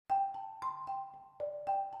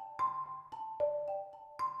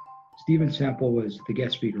Stephen Sample was the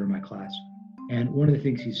guest speaker in my class. And one of the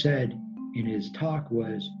things he said in his talk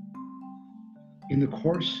was, in the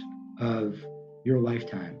course of your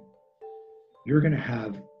lifetime, you're going to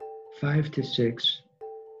have 5 to 6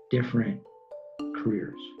 different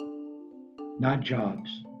careers, not jobs,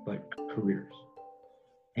 but careers.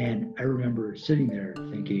 And I remember sitting there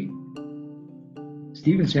thinking,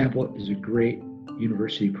 Stephen Sample is a great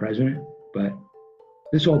university president, but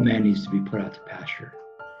this old man needs to be put out to pasture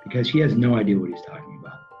because he has no idea what he's talking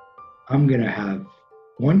about. I'm going to have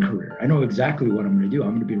one career. I know exactly what I'm going to do. I'm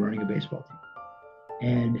going to be running a baseball team.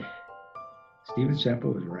 And Stephen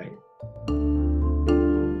Sample was right.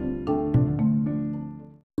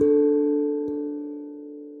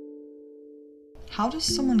 How does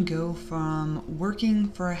someone go from working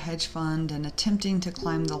for a hedge fund and attempting to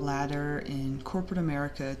climb the ladder in corporate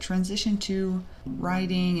America, transition to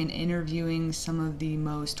writing and interviewing some of the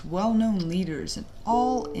most well-known leaders in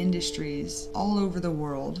all industries all over the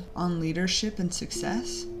world on leadership and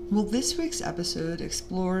success? Well, this week's episode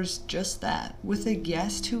explores just that with a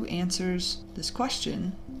guest who answers this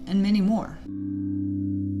question and many more.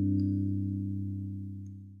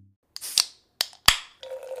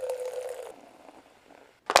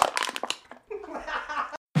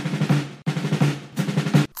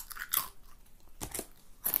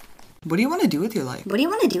 What do you want to do with your life? What do you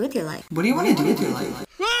want to do with your life? What do you want to do with your life?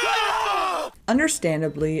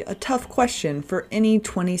 Understandably, a tough question for any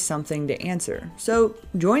 20-something to answer. So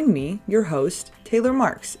join me, your host, Taylor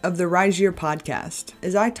Marks of the Rise Year podcast,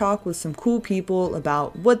 as I talk with some cool people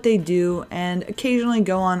about what they do and occasionally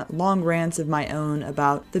go on long rants of my own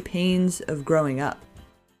about the pains of growing up.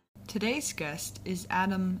 Today's guest is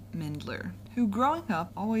Adam Mendler, who growing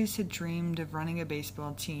up always had dreamed of running a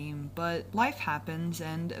baseball team, but life happens,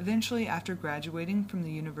 and eventually after graduating from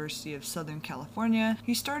the University of Southern California,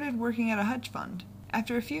 he started working at a hedge fund.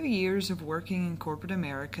 After a few years of working in corporate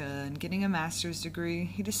America and getting a master's degree,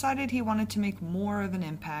 he decided he wanted to make more of an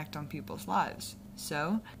impact on people's lives.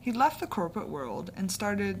 So, he left the corporate world and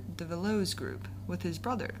started the Veloz Group with his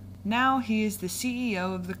brother. Now he is the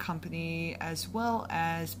CEO of the company, as well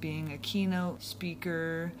as being a keynote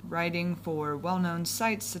speaker, writing for well-known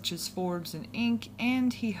sites such as Forbes and Inc.,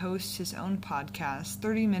 and he hosts his own podcast,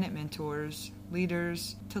 30-Minute Mentors,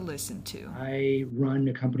 Leaders to Listen to. I run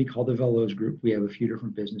a company called the Veloz Group. We have a few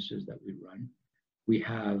different businesses that we run. We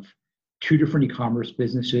have 2 different e-commerce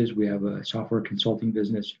businesses. We have a software consulting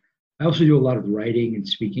business. I also do a lot of writing and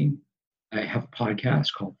speaking. I have a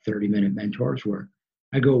podcast called 30-Minute Mentors where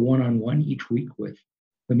I go one-on-one each week with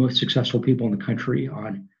the most successful people in the country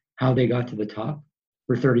on how they got to the top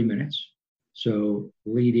for 30 minutes. So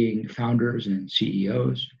leading founders and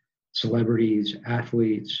CEOs, celebrities,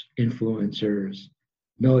 athletes, influencers,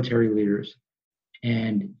 military leaders.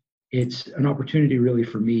 And it's an opportunity really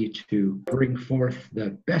for me to bring forth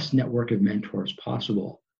the best network of mentors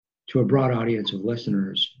possible to a broad audience of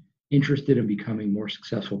listeners interested in becoming more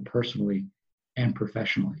successful personally and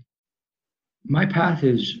professionally. My path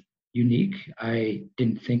is unique. I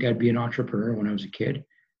didn't think I'd be an entrepreneur when I was a kid.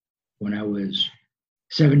 When I was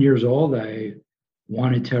 7 years old, I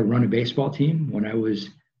wanted to run a baseball team. When I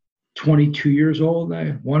was 22 years old,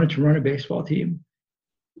 I wanted to run a baseball team.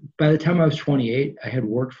 By the time I was 28, I had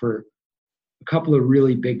worked for a couple of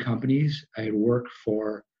really big companies. I had worked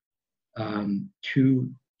for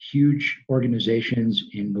 2 huge organizations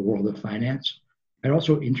in the world of finance. I'd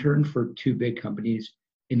also interned for 2 big companies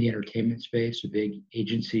in the entertainment space, a big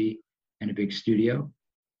agency and a big studio.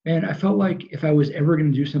 And I felt like if I was ever going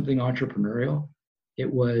to do something entrepreneurial, it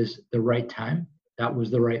was the right time. That was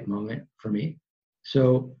the right moment for me.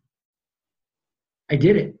 So I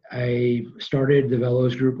did it. I started the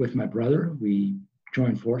Veloz Group with my brother. We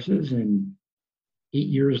joined forces, and 8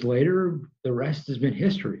 years later, the rest has been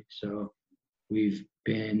history. So we've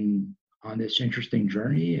been on this interesting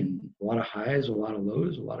journey, and a lot of highs, a lot of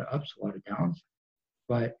lows, a lot of ups, a lot of downs,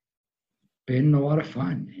 but been a lot of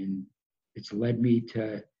fun. And it's led me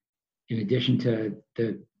to, in addition to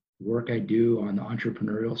the work I do on the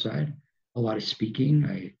entrepreneurial side, a lot of speaking.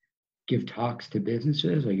 I give talks to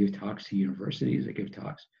businesses. I give talks to universities. I give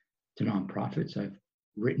talks to nonprofits. I've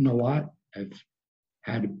written a lot. I've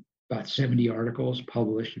had about 70 articles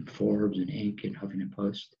published in Forbes and Inc. and Huffington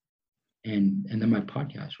Post. And then my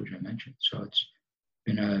podcast, which I mentioned. So it's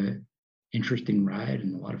been an interesting ride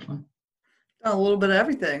and a lot of fun. A little bit of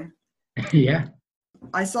everything. Yeah.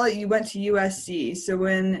 I saw that you went to USC. So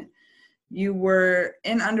when you were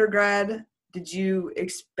in undergrad, did you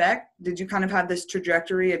kind of have this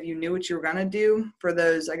trajectory of you knew what you were going to do for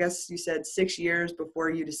those, I guess you said 6 years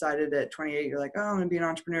before you decided at 28, you're like, oh, I'm going to be an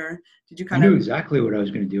entrepreneur. Did you I knew exactly what I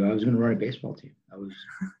was going to do. I was going to run a baseball team.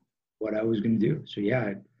 what I was going to do. So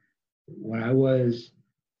yeah, when I was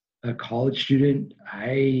a college student,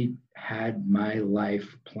 I had my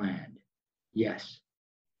life planned. Yes.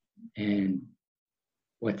 And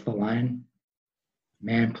what's the line?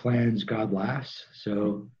 Man plans, God laughs.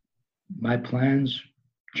 So my plans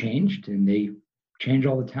changed and they change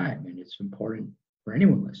all the time. And it's important for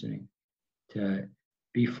anyone listening to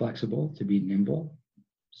be flexible, to be nimble,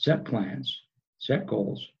 set plans, set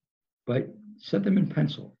goals, but set them in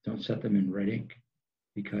pencil. Don't set them in red ink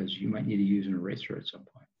because you might need to use an eraser at some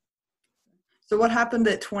point. So what happened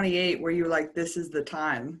at 28 where you were like, this is the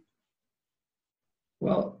time?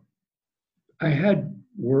 Well, I had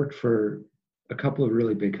worked for a couple of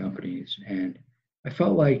really big companies and I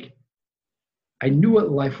felt like I knew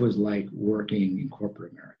what life was like working in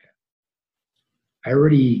corporate America. I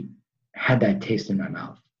already had that taste in my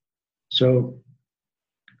mouth. So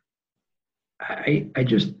I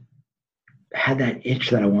just had that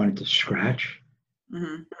itch that I wanted to scratch.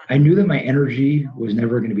 Mm-hmm. I knew that my energy was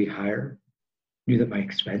never going to be higher, knew that my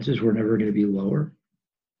expenses were never going to be lower.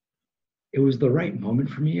 It was the right moment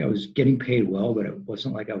for me. I was getting paid well, but it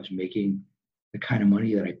wasn't like I was making the kind of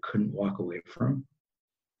money that I couldn't walk away from.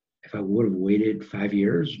 If I would have waited 5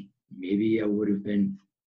 years, maybe I would have been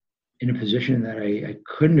in a position that I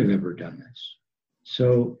couldn't have ever done this.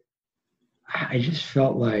 So I just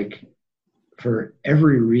felt like for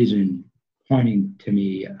every reason pointing to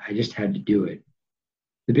me, I just had to do it.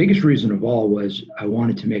 The biggest reason of all was I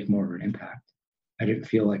wanted to make more of an impact. I didn't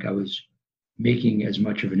feel like I was making as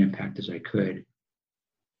much of an impact as I could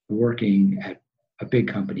working at a big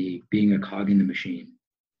company, being a cog in the machine.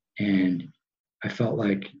 And I felt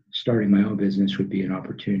like starting my own business would be an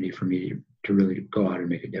opportunity for me to really go out and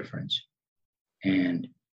make a difference. And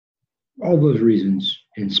all those reasons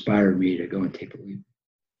inspired me to go and take the leap.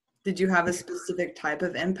 Did you have a specific type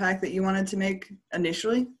of impact that you wanted to make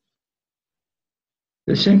initially?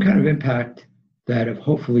 The same kind of impact that I've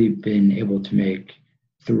hopefully been able to make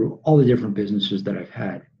through all the different businesses that I've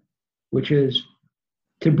had, which is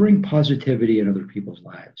to bring positivity in other people's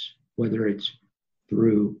lives, whether it's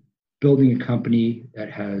through building a company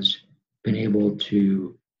that has been able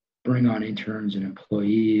to bring on interns and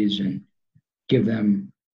employees and give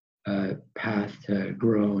them a path to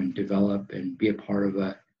grow and develop and be a part of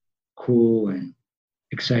a cool and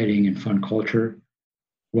exciting and fun culture,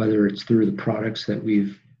 whether it's through the products that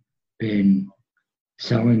we've been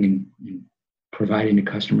selling and providing to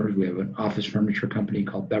customers. We have an office furniture company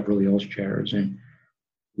called Beverly Hills Chairs, and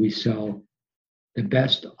we sell the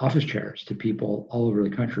best office chairs to people all over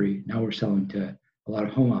the country. Now we're selling to a lot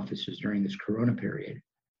of home offices during this Corona period.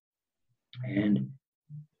 And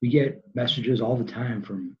we get messages all the time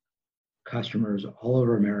from customers all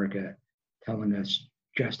over America telling us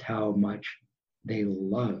just how much they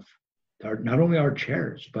love not only our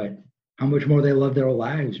chairs, but how much more they love their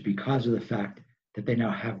lives because of the fact that they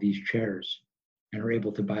now have these chairs and are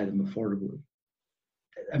able to buy them affordably.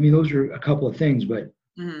 I mean, those are a couple of things, but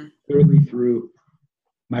clearly through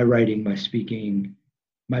my writing, my speaking,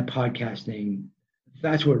 my podcasting,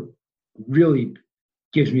 that's what really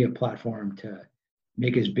gives me a platform to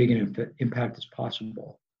make as big an impact as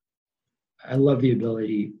possible. I love the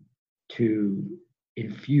ability to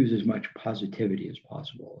infuse as much positivity as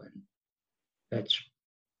possible. And that's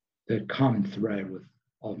the common thread with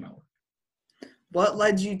all of my work. What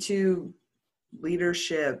led you to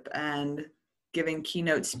leadership and giving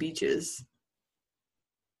keynote speeches?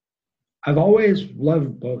 I've always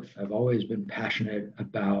loved both. I've always been passionate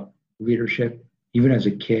about leadership. Even as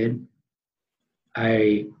a kid,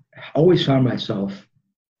 I always found myself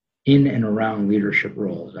in and around leadership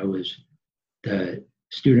roles. I was the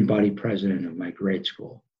student body president of my grade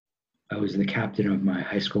school. I was the captain of my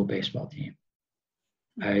high school baseball team.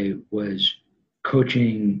 I was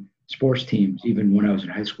coaching sports teams even when I was in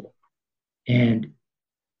high school. And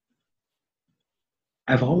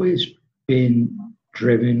I've always been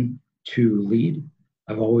driven to lead.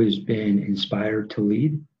 I've always been inspired to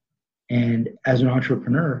lead. And as an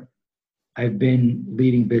entrepreneur, I've been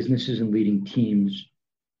leading businesses and leading teams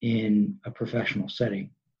in a professional setting.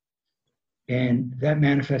 And that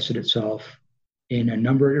manifested itself in a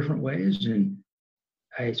number of different ways. And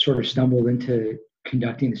I sort of stumbled into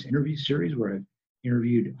conducting this interview series where I've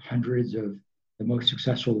interviewed hundreds of the most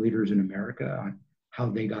successful leaders in America on how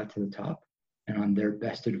they got to the top and on their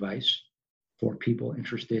best advice for people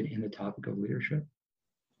interested in the topic of leadership.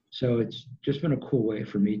 So it's just been a cool way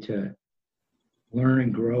for me to learn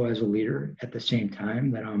and grow as a leader at the same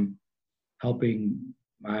time that I'm helping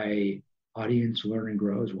my audience learn and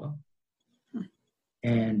grow as well.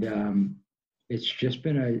 And it's just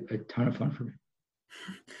been a ton of fun for me.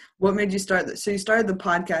 What made you start that? So you started the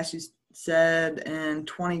podcast, you said in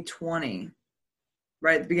 2020,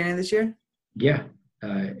 right at the beginning of this year? Yeah,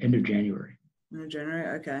 end of January. End of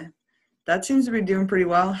January, okay. That seems to be doing pretty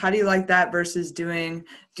well. How do you like that versus do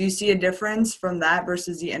you see a difference from that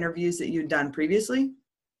versus the interviews that you'd done previously?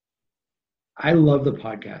 I love the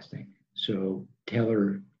podcasting. So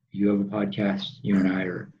Taylor, you have a podcast. You and I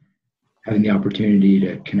are having the opportunity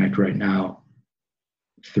to connect right now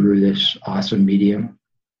through this awesome medium.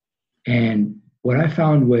 And what I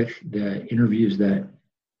found with the interviews that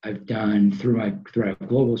I've done through my Thrive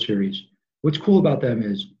Global series, what's cool about them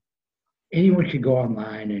is anyone can go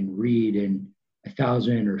online and read in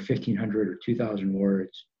 1,000 or 1,500 or 2,000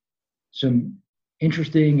 words some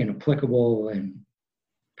interesting and applicable and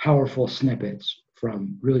powerful snippets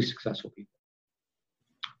from really successful people.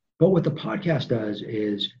 But what the podcast does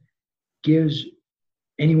is gives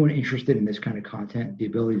anyone interested in this kind of content the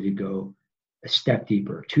ability to go a step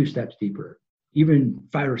deeper, 2 steps deeper, even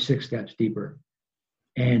 5 or 6 steps deeper.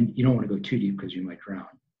 And you don't want to go too deep because you might drown.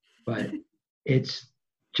 But it's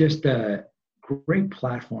just a great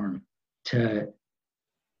platform to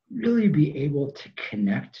really be able to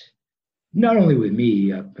connect, not only with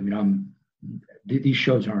me, these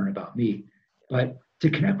shows aren't about me, but to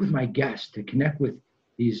connect with my guests, to connect with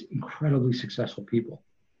these incredibly successful people.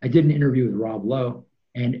 I did an interview with Rob Lowe,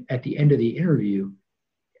 and at the end of the interview,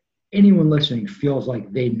 anyone listening feels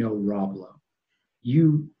like they know Rob Lowe.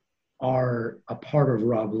 You are a part of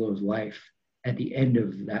Rob Lowe's life at the end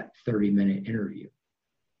of that 30-minute interview.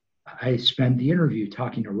 I spent the interview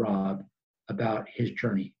talking to Rob about his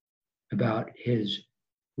journey, about his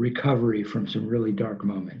recovery from some really dark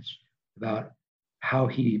moments, about how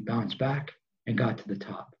he bounced back and got to the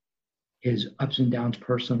top, his ups and downs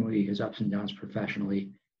personally, his ups and downs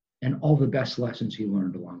professionally, and all the best lessons he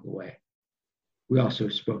learned along the way. We also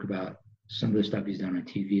spoke about some of the stuff he's done on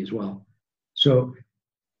TV as well. So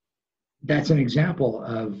that's an example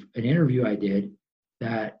of an interview I did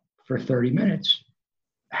that for 30 minutes,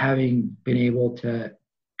 having been able to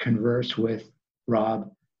converse with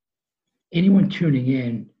Rob, anyone tuning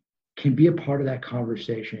in can be a part of that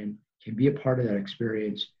conversation, can be a part of that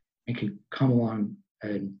experience, and can come along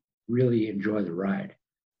and really enjoy the ride.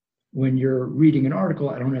 When you're reading an article,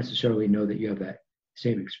 I don't necessarily know that you have that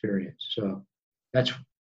same experience. So that's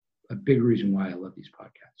a big reason why I love these podcasts.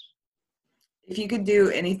 If you could do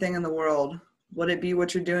anything in the world, would it be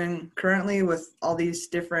what you're doing currently with all these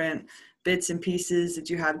different bits and pieces that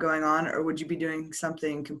you have going on, or would you be doing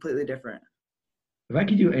something completely different? If I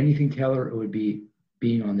could do anything, Taylor, it would be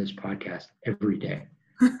being on this podcast every day.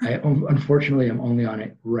 Unfortunately, I'm only on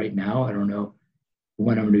it right now. I don't know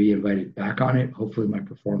when I'm going to be invited back on it. Hopefully my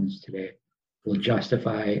performance today will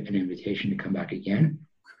justify an invitation to come back again.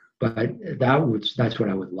 But that's what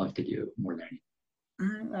I would love to do more than anything.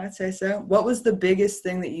 I'd say so. What was the biggest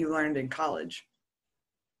thing that you learned in college?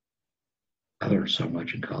 I learned so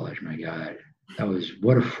much in college. My God,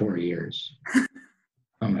 what a 4 years.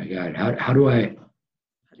 Oh my God. How do I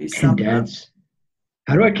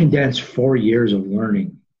condense 4 years of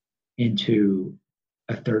learning into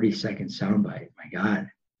a 30-second soundbite? My God,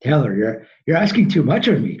 Taylor, you're asking too much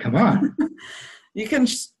of me. Come on. You can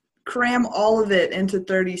cram all of it into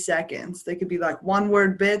 30 seconds. They could be like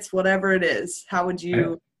 1-word bits, whatever it is. How would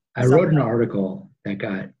you? I wrote an article that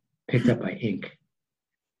got picked up by Inc.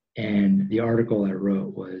 And the article I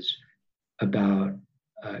wrote was about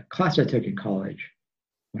a class I took in college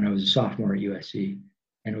when I was a sophomore at USC.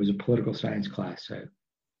 And it was a political science class. I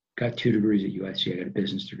got 2 degrees at USC. I got a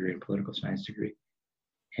business degree and a political science degree.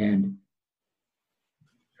 And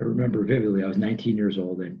I remember vividly, I was 19 years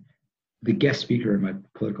old, and the guest speaker in my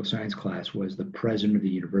political science class was the president of the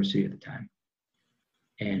university at the time.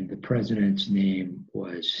 And the president's name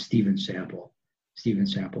was Stephen Sample. Stephen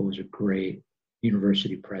Sample was a great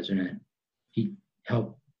university president. He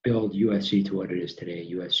helped build USC to what it is today.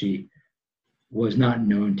 USC was not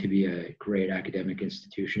known to be a great academic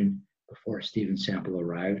institution before Stephen Sample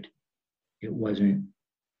arrived. It wasn't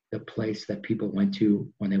the place that people went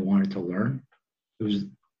to when they wanted to learn. It was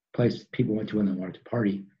the place people went to when they wanted to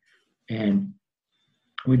party. And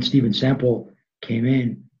when Stephen Sample came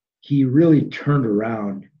in, he really turned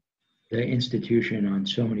around the institution on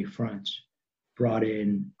so many fronts, brought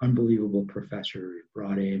in unbelievable professors,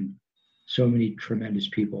 brought in so many tremendous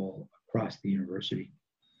people across the university.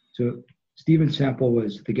 So Stephen Sample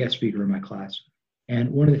was the guest speaker in my class.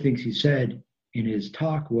 And one of the things he said in his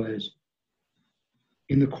talk was,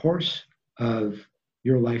 in the course of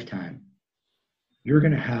your lifetime, you're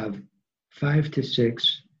going to have 5 to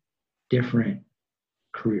 6 different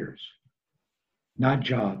careers, not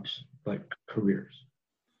jobs, but careers.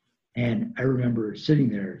 And I remember sitting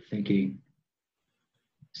there thinking,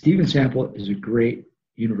 Stephen Sample is a great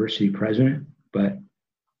university president, but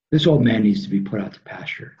this old man needs to be put out to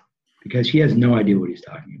pasture because he has no idea what he's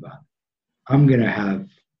talking about. I'm going to have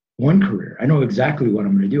one career. I know exactly what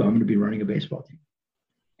I'm going to do. I'm going to be running a baseball team.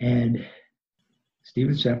 And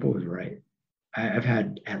Stephen Sample was right. I've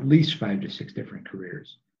had at least 5 to 6 different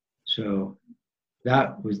careers. So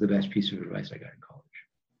that was the best piece of advice I got in college.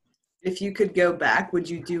 If you could go back, would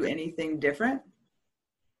you do anything different?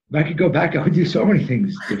 If I could go back, I would do so many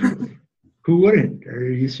things differently. Who wouldn't? Are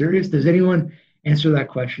you serious? Does anyone answer that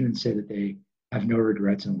question and say that they have no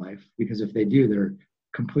regrets in life? Because if they do, they're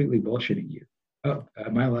completely bullshitting you. Oh,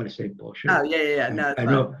 am I allowed to say bullshit? Oh, yeah. No, I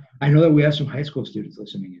know. I know that we have some high school students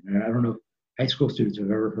listening in, and I don't know if high school students have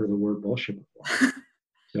ever heard the word bullshit before.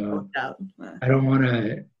 So I don't want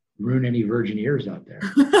to ruin any virgin ears out there.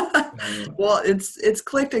 Well, it's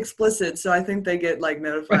clicked explicit, so I think they get like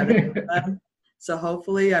notified. So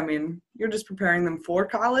hopefully, I mean, you're just preparing them for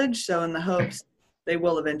college, so in the hopes they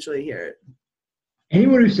will eventually hear it.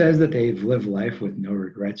 Anyone who says that they've lived life with no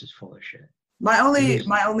regrets is full of shit. My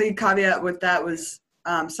only caveat with that was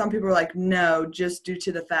some people are like, no, just due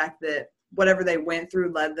to the fact that whatever they went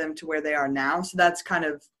through led them to where they are now. So that's kind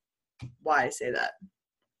of why I say that.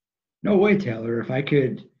 No way, Taylor. If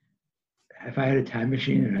I had a time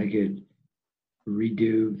machine and I could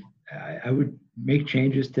redo, I would make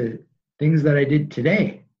changes to things that I did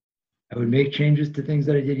today. I would make changes to things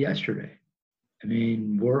that I did yesterday. I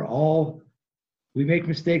mean, we make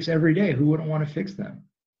mistakes every day. Who wouldn't want to fix them?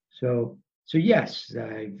 So yes,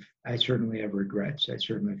 I certainly have regrets. I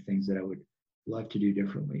certainly have things that I would love to do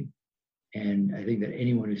differently. And I think that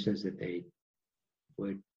anyone who says that they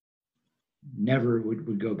would never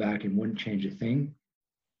would go back and wouldn't change a thing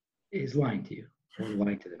is lying to you or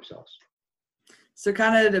lying to themselves. So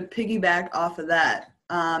kind of to piggyback off of that,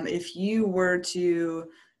 if you were to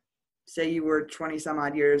say you were 20 some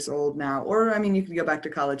odd years old now, or I mean, you could go back to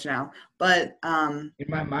college now, but in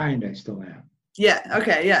my mind, I still am. Yeah.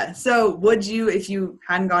 Okay. Yeah. So would you, if you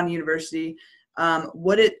hadn't gone to university,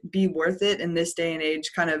 would it be worth it in this day and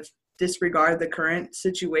age, kind of disregard the current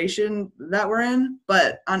situation that we're in,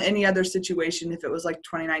 but on any other situation, if it was like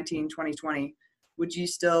 2019, 2020, would you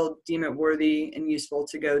still deem it worthy and useful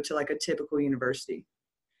to go to like a typical university?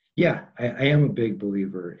 Yeah, I am a big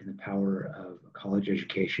believer in the power of a college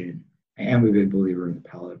education. I am a big believer in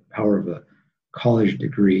the power of a college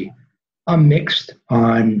degree. I'm mixed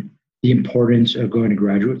on the importance of going to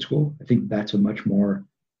graduate school. I think that's a much more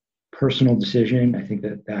personal decision. I think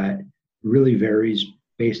that really varies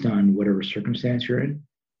based on whatever circumstance you're in.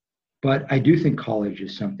 But I do think college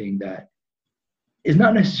is something that is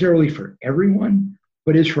not necessarily for everyone,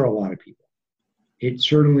 but is for a lot of people. It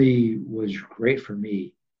certainly was great for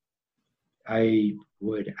me. I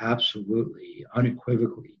would absolutely,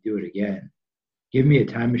 unequivocally do it again. Give me a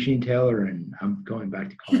time machine, Taylor, and I'm going back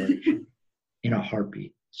to college in a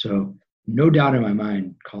heartbeat. So no doubt in my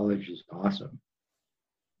mind, college is awesome.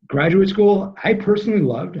 Graduate school, I personally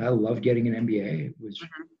loved. I loved getting an MBA. It was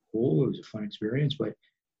cool. It was a fun experience, but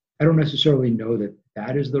I don't necessarily know that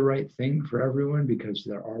that is the right thing for everyone because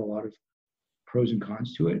there are a lot of pros and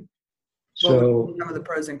cons to it. So some of the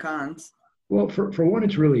pros and cons. Well, for one,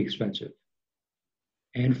 it's really expensive.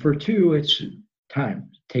 And for two, it's time.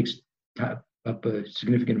 It takes up a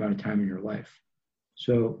significant amount of time in your life.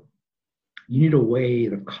 So you need to weigh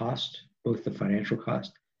the cost, both the financial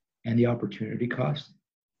cost and the opportunity cost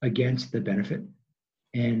against the benefit.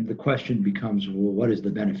 And the question becomes, well, what is the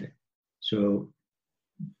benefit? So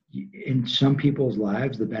in some people's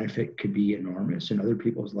lives, the benefit could be enormous. In other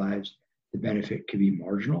people's lives, the benefit could be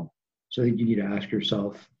marginal. So I think you need to ask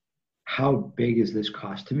yourself, how big is this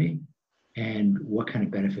cost to me? And what kind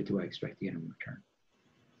of benefit do I expect to get in return?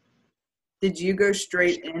 Did you go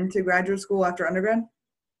straight into graduate school after undergrad?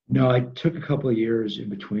 No, I took a couple of years in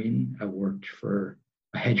between. I worked for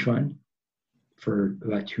a hedge fund for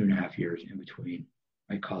about 2.5 years in between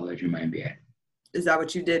my college and my MBA. Is that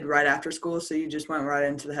what you did right after school? So you just went right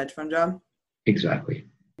into the hedge fund job? Exactly.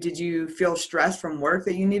 Did you feel stressed from work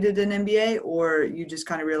that you needed an MBA, or you just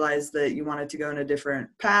kind of realized that you wanted to go in a different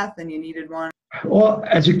path and you needed one? Well,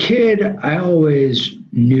 as a kid, I always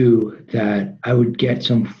knew that I would get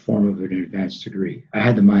some form of an advanced degree. I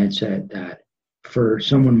had the mindset that for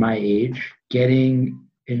someone my age, getting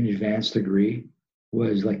an advanced degree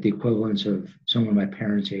was like the equivalence of someone my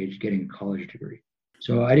parents' age getting a college degree.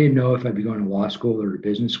 So I didn't know if I'd be going to law school or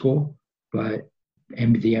business school, but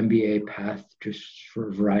the MBA path, just for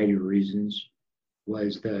a variety of reasons,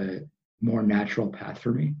 was the more natural path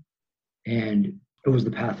for me. And it was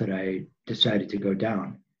the path that I decided to go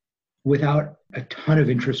down. without a ton of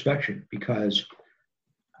introspection, because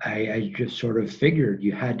I just sort of figured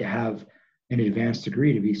you had to have an advanced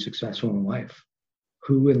degree to be successful in life.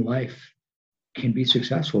 Who in life can be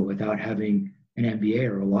successful without having an MBA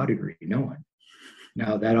or a law degree? No one.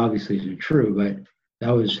 Now, that obviously isn't true, but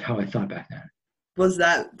that was how I thought back then. Was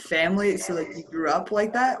that family? So like you grew up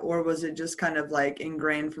like that, or was it just kind of like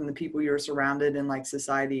ingrained from the people you were surrounded in like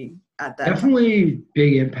society at that time? Definitely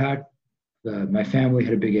big impact. My family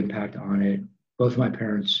had a big impact on it. Both my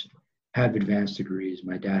parents have advanced degrees.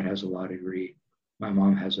 My dad has a law degree. My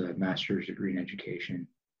mom has a master's degree in education.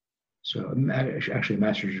 So actually a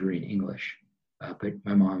master's degree in English. But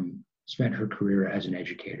my mom spent her career as an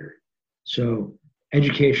educator. So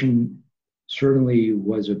education certainly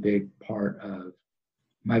was a big part of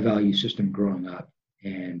my value system growing up.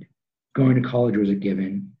 And going to college was a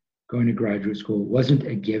given. Going to graduate school wasn't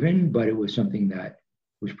a given, but it was something that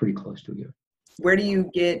was pretty close to a given. Where do you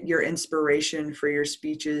get your inspiration for your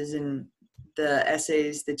speeches and the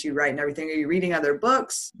essays that you write and everything? Are you reading other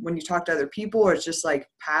books when you talk to other people, or it's just like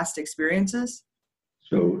past experiences?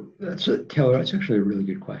 So Taylor, that's actually a really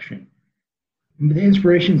good question. The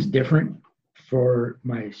inspiration is different for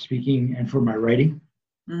my speaking and for my writing.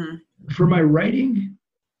 Mm-hmm. For my writing,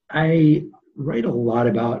 I write a lot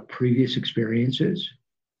about previous experiences,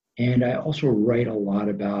 and I also write a lot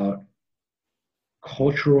about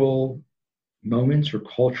cultural moments or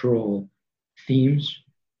cultural themes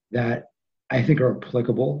that I think are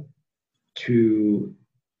applicable to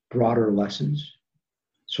broader lessons.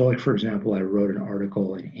 So, like, for example, I wrote an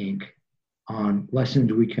article in Inc. on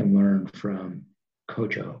lessons we can learn from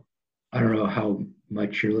Coach O. I don't know how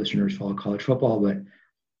much your listeners follow college football, but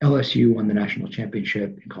LSU won the national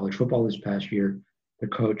championship in college football this past year. The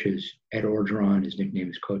coach is Ed Orgeron. His nickname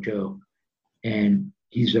is Coach O. And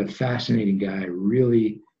he's a fascinating guy,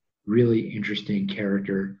 really, really interesting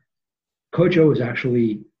character. Coach O was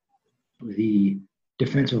actually the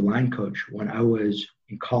defensive line coach when I was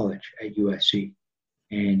in college at USC.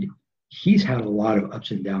 And he's had a lot of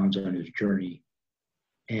ups and downs on his journey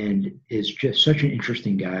and is just such an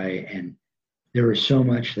interesting guy. And there is so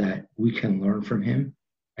much that we can learn from him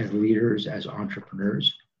as leaders, as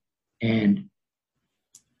entrepreneurs. And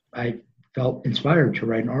I felt inspired to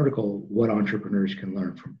write an article, what entrepreneurs can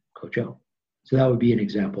learn from Coach O. So that would be an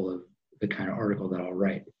example of the kind of article that I'll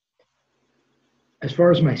write. As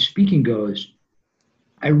far as my speaking goes,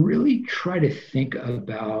 I really try to think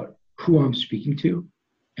about who I'm speaking to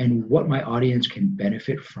and what my audience can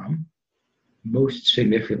benefit from most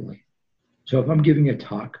significantly. So if I'm giving a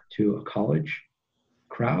talk to a college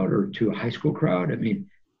crowd or to a high school crowd, I mean,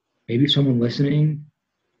 maybe someone listening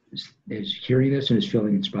is hearing this and is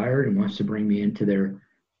feeling inspired and wants to bring me into their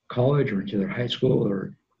college or into their high school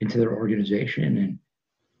or into their organization. And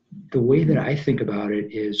the way that I think about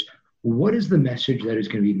it is, what is the message that is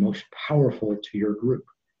going to be most powerful to your group?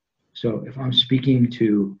 So if I'm speaking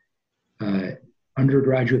to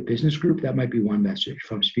undergraduate business group, that might be one message.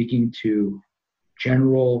 If I'm speaking to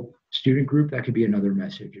general student group, that could be another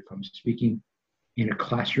message. If I'm speaking in a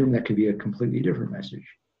classroom, that could be a completely different message.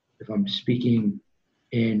 If I'm speaking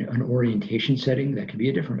in an orientation setting, that could be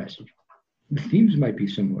a different message. The themes might be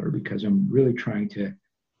similar because I'm really trying to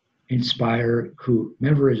inspire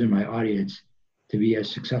whomever is in my audience to be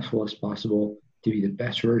as successful as possible, to be the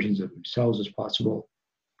best versions of themselves as possible.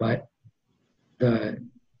 But the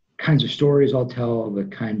kinds of stories I'll tell, the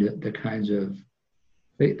kinds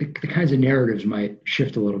of narratives might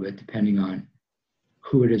shift a little bit depending on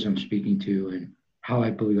who it is I'm speaking to and how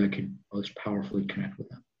I believe I can most powerfully connect with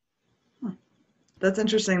them. That's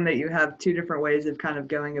interesting that you have two different ways of kind of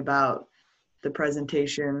going about the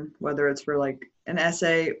presentation, whether it's for like an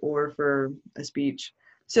essay or for a speech.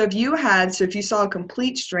 So if you saw a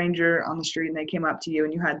complete stranger on the street and they came up to you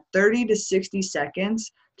and you had 30 to 60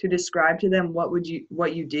 seconds to describe to them what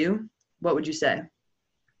you do, what would you say?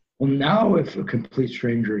 Well, now if a complete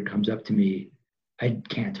stranger comes up to me, I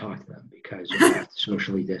can't talk to them because I have to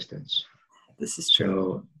socially distance. This is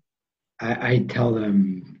true. So I tell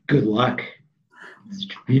them, good luck.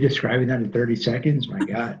 Be describing that in 30 seconds? My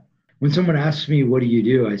God. When someone asks me, what do you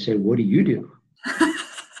do? I say, what do you do?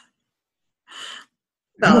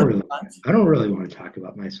 I don't really want to talk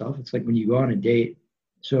about myself. It's like when you go on a date.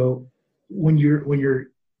 So when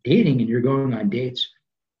you're dating and you're going on dates,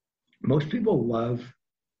 most people love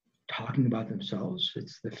talking about themselves.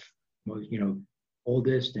 It's the most,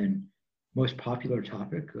 oldest and most popular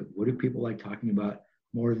topic. Like, what do people like talking about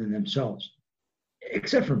more than themselves?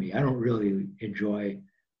 Except for me, I don't really enjoy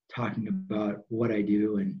talking about what I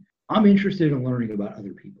do, and I'm interested in learning about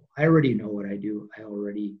other people. I already know what I do. I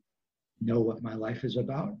already know what my life is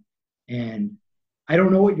about. And I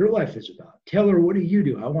don't know what your life is about. Taylor, what do you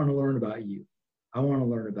do? I want to learn about you. I want to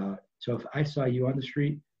learn about. So if I saw you on the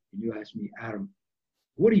street and you asked me, Adam,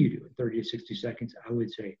 what do you do in 30 to 60 seconds? I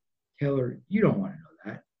would say, Taylor, you don't want to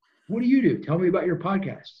know that. What do you do? Tell me about your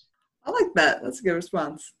podcast. I like that. That's a good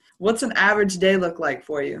response. What's an average day look like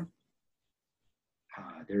for you?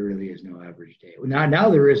 There really is no average day. Well, now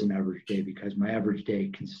there is an average day because my average day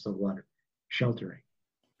consists of a lot of sheltering.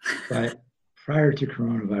 But prior to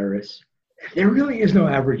coronavirus, there really is no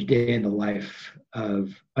average day in the life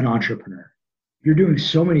of an entrepreneur. You're doing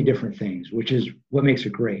so many different things, which is what makes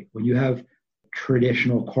it great. When you have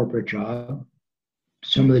traditional corporate job,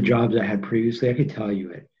 some of the jobs I had previously, I could tell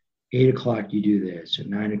you at 8 o'clock you do this, at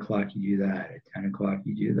 9 o'clock you do that, at 10 o'clock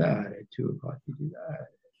you do that, at 2 o'clock you do that.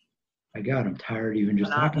 I'm tired even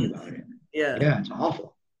just talking about it. Yeah, it's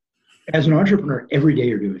awful. As an entrepreneur, every day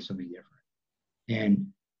you're doing something different. And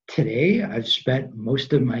today I've spent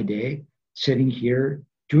most of my day sitting here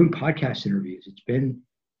doing podcast interviews. It's been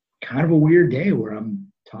kind of a weird day where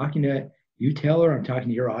I'm talking to you, Taylor. I'm talking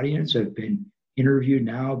to your audience. I've been interviewed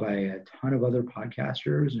now by a ton of other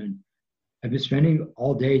podcasters, and I've been spending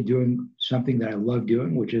all day doing something that I love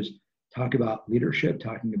doing, which is talk about leadership,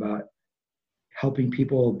 talking about helping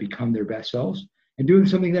people become their best selves, and doing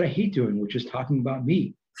something that I hate doing, which is talking about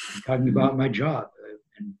me, talking about my job,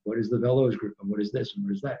 and what is the Velos Group, and what is this, and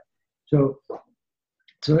what is that. So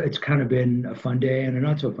it's kind of been a fun day and a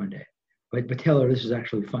not so fun day. But Taylor, this is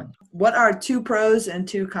actually fun. What are 2 pros and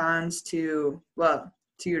 2 cons to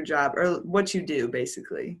your job, or what you do,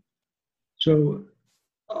 basically? So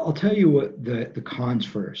I'll tell you what the cons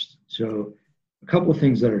first. So a couple of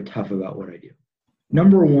things that are tough about what I do.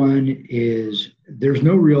 Number one is there's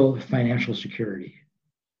no real financial security.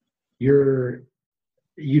 You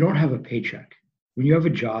don't have a paycheck. When you have a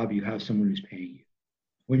job, you have someone who's paying you.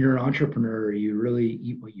 When you're an entrepreneur, you really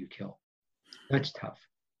eat what you kill. That's tough.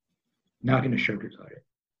 Not going to sugarcoat it.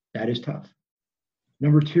 That is tough.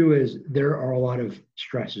 Number two is there are a lot of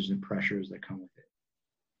stresses and pressures that come with it.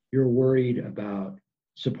 You're worried about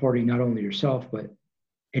supporting not only yourself, but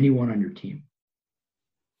anyone on your team,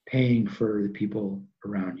 paying for the people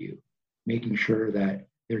around you, making sure that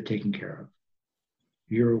they're taken care of.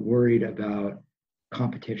 You're worried about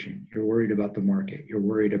competition. You're worried about the market. You're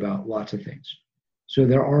worried about lots of things. So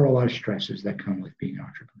there are a lot of stresses that come with being an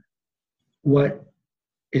entrepreneur. What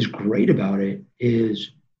is great about it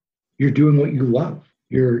is you're doing what you love.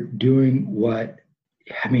 You're doing what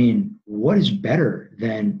is better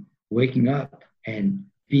than waking up and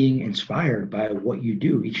being inspired by what you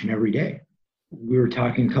do each and every day? We were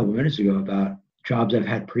talking a couple minutes ago about jobs I've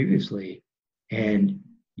had previously, and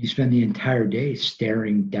you spend the entire day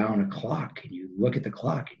staring down a clock, and you look at the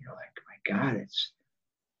clock and you're like, my God, it's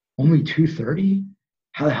only 2:30?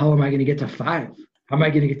 How the hell am I going to get to 5? How am I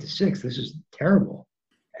going to get to 6? This is terrible.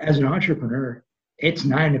 As an entrepreneur, it's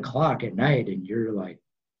 9 o'clock at night and you're like,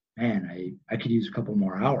 man, I could use a couple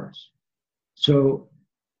more hours. So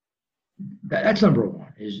that's number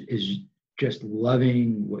one, is just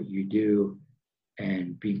loving what you do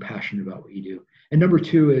and being passionate about what you do. And number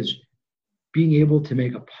two is being able to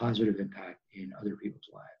make a positive impact in other people's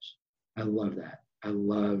lives. I love that. I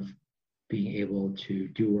love being able to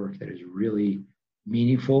do work that is really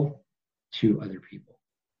meaningful to other people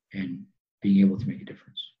and being able to make a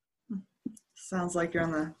difference. Sounds like you're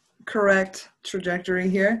on the correct trajectory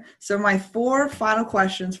here. So my 4 final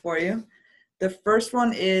questions for you. The first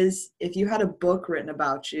one is, if you had a book written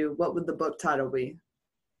about you, what would the book title be?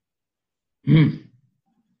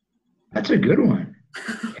 That's a good one.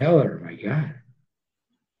 Taylor, my God.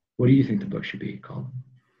 What do you think the book should be called?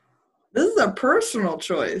 This is a personal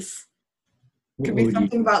choice. It could be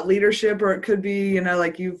something about leadership, or it could be,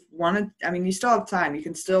 like you've wanted, you still have time. You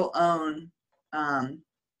can still own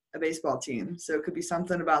a baseball team. So it could be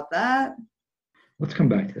something about that. Let's come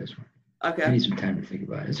back to this one. Okay. I need some time to think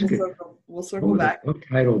about it. We'll circle back. What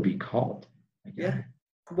title would be called? Yeah.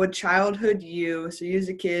 Would childhood you as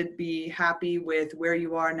a kid, be happy with where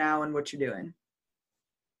you are now and what you're doing?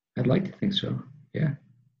 I'd like to think so. Yeah.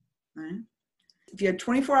 All right. If you had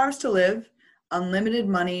 24 hours to live, unlimited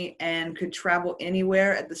money, and could travel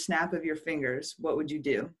anywhere at the snap of your fingers, what would you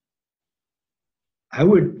do? I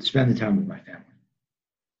would spend the time with my family.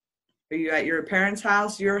 Are you at your parents'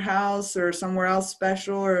 house, your house, or somewhere else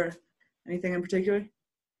special, or anything in particular?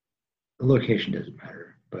 The location doesn't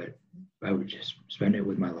matter, but I would just spend it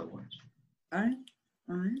with my loved ones. All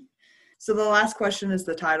right. So the last question is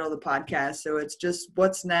the title of the podcast. So it's just,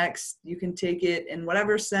 what's next? You can take it in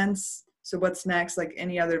whatever sense. So what's next, like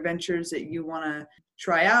any other ventures that you want to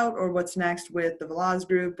try out, or what's next with the Velos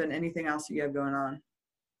Group and anything else you have going on?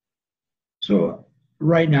 So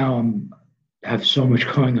right now have so much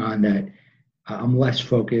going on that I'm less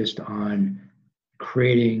focused on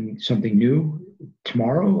creating something new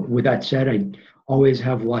tomorrow. With that said, I always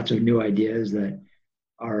have lots of new ideas that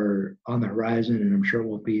are on the horizon, and I'm sure it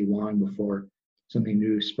won't be long before something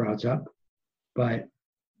new sprouts up. But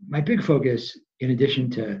my big focus, in addition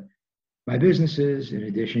to my businesses, in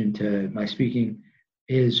addition to my speaking,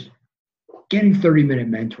 is getting 30-minute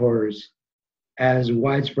mentors as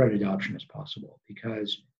widespread adoption as possible.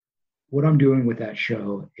 Because what I'm doing with that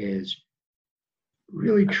show is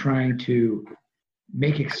really trying to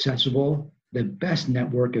make accessible the best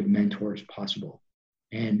network of mentors possible.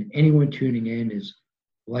 And anyone tuning in is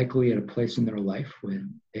likely at a place in their life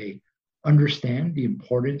when they understand the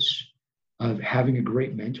importance of having a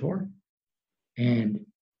great mentor. And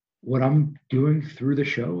what I'm doing through the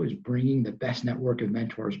show is bringing the best network of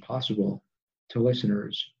mentors possible to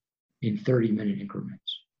listeners in 30-minute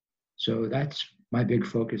increments. So that's my big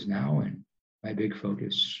focus now and my big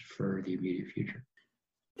focus for the immediate future.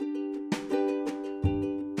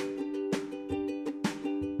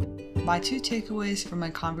 My two takeaways from my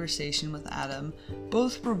conversation with Adam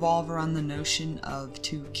both revolve around the notion of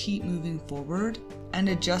to keep moving forward and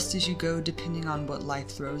adjust as you go depending on what life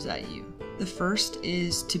throws at you. The first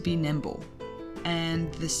is to be nimble,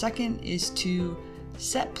 and the second is to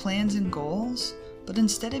set plans and goals, but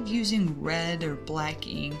instead of using red or black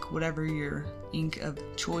ink, whatever your ink of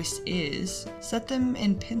choice is, set them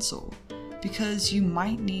in pencil. Because you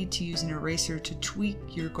might need to use an eraser to tweak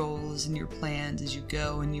your goals and your plans as you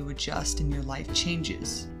go and you adjust and your life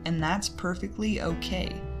changes. And that's perfectly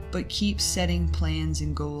okay, but keep setting plans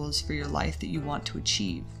and goals for your life that you want to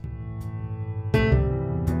achieve.